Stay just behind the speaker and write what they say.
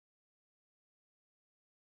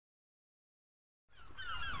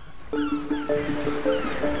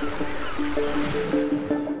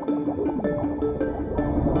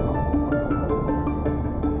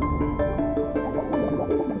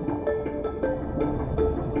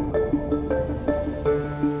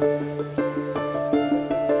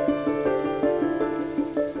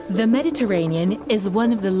The Mediterranean is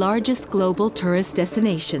one of the largest global tourist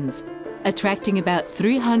destinations, attracting about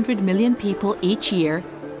 300 million people each year,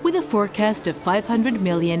 with a forecast of 500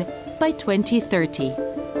 million by 2030.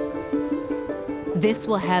 This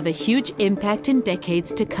will have a huge impact in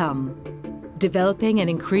decades to come. Developing and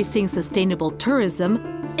increasing sustainable tourism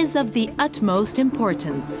is of the utmost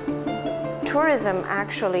importance. Tourism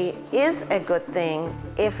actually is a good thing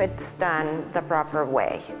if it's done the proper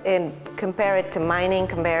way. And compare it to mining,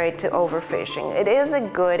 compare it to overfishing. It is a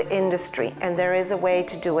good industry and there is a way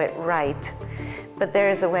to do it right. But there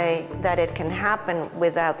is a way that it can happen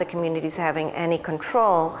without the communities having any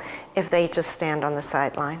control if they just stand on the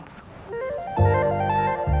sidelines.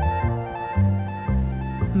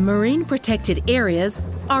 Marine protected areas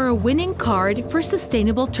are a winning card for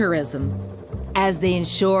sustainable tourism, as they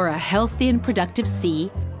ensure a healthy and productive sea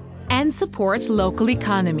and support local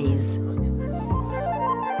economies.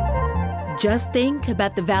 Just think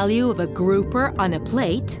about the value of a grouper on a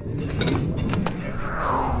plate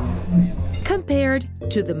compared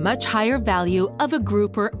to the much higher value of a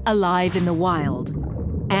grouper alive in the wild,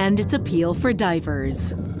 and its appeal for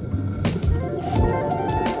divers.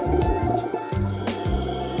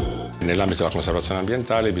 Nell'ambito della conservazione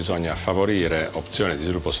ambientale bisogna favorire opzioni di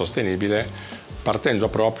sviluppo sostenibile partendo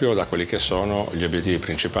proprio da quelli che sono gli obiettivi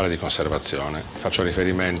principali di conservazione. Faccio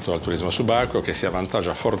riferimento al turismo subacqueo che si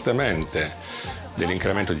avvantaggia fortemente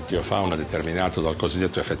dell'incremento di biofauna determinato dal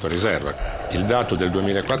cosiddetto effetto riserva. Il dato del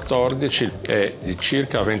 2014 è di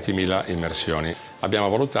circa 20.000 immersioni. Abbiamo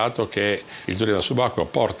valutato che il turismo subacqueo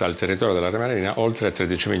porta al territorio dell'area marina oltre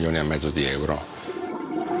 13,5 milioni di euro.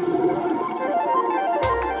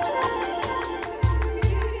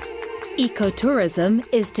 Ecotourism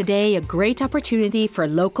is today a great opportunity for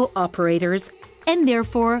local operators and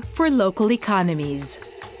therefore for local economies.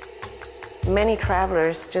 Many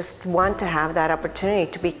travelers just want to have that opportunity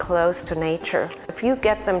to be close to nature. If you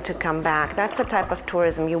get them to come back, that's the type of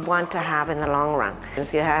tourism you want to have in the long run.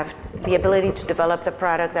 You have the ability to develop the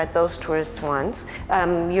product that those tourists want.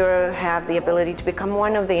 You have the ability to become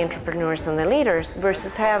one of the entrepreneurs and the leaders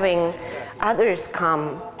versus having others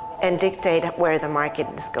come and dictate where the market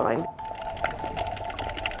is going.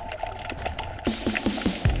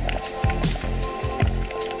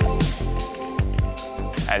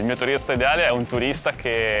 Il mio turista ideale è un turista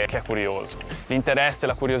che è curioso. L'interesse,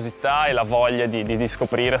 la curiosità e la voglia di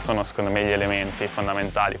scoprire sono secondo me gli elementi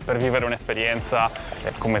fondamentali per vivere un'esperienza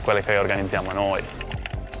come quelle che organizziamo noi.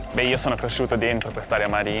 Beh, io sono cresciuto dentro quest'area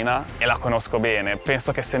marina e la conosco bene.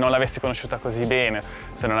 Penso che se non l'avessi conosciuta così bene,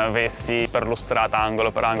 se non l'avessi perlustrata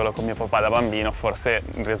angolo per angolo con mio papà da bambino, forse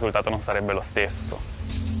il risultato non sarebbe lo stesso.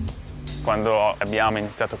 Quando abbiamo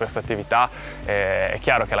iniziato questa attività è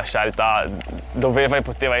chiaro che la scelta doveva e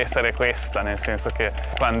poteva essere questa, nel senso che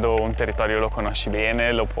quando un territorio lo conosci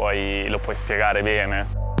bene lo puoi spiegare bene.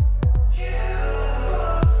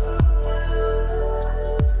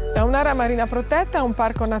 È un'area marina protetta, è un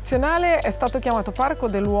parco nazionale, è stato chiamato Parco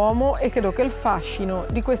dell'Uomo e credo che il fascino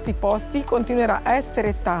di questi posti continuerà a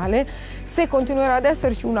essere tale se continuerà ad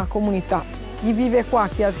esserci una comunità. Chi vive qua,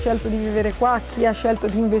 chi ha scelto di vivere qua, chi ha scelto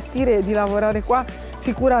di investire e di lavorare qua,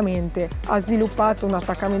 sicuramente ha sviluppato un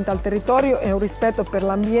attaccamento al territorio e un rispetto per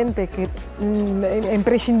l'ambiente che è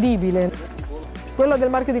imprescindibile. Quello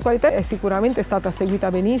del marchio di qualità è sicuramente stata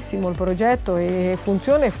seguita benissimo il progetto e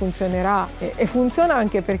funziona e funzionerà. E funziona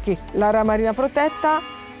anche perché l'area marina protetta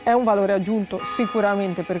è un valore aggiunto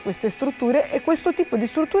sicuramente per queste strutture e questo tipo di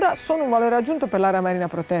struttura sono un valore aggiunto per l'area marina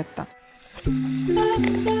protetta.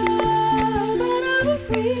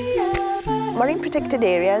 Marine protected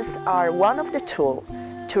areas are one of the tools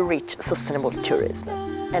to reach sustainable tourism.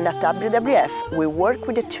 And at WWF, we work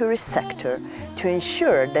with the tourist sector to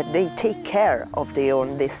ensure that they take care of their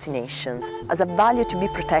own destinations as a value to be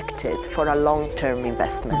protected for a long-term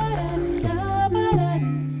investment.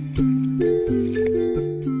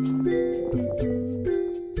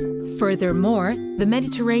 Furthermore, the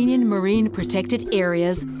Mediterranean marine protected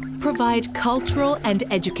areas provide cultural and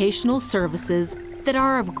educational services that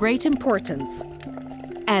are of great importance,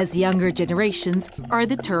 as younger generations are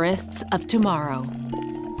the tourists of tomorrow.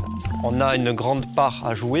 On a une grande part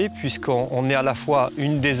à jouer puisqu'on est à la fois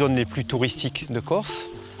une des zones les plus touristiques de Corse.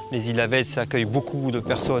 Les îles Aves accueillent beaucoup de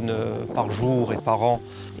personnes par jour et par an.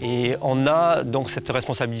 Et on a donc cette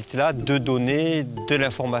responsabilité-là de donner de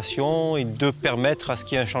l'information et de permettre à ce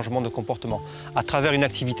qu'il y ait un changement de comportement. À travers une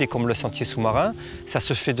activité comme le sentier sous-marin, ça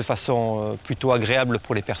se fait de façon plutôt agréable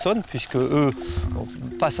pour les personnes puisque eux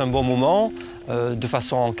passent un bon moment de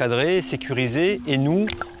façon encadrée, sécurisée et nous,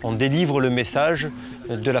 on délivre le message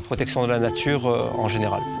de la protection de la nature en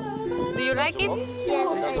général. Do you like it? Yes.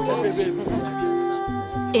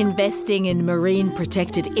 Investing in marine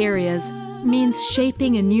protected areas means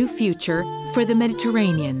shaping a new future for the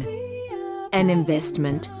Mediterranean. An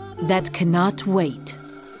investment that cannot wait.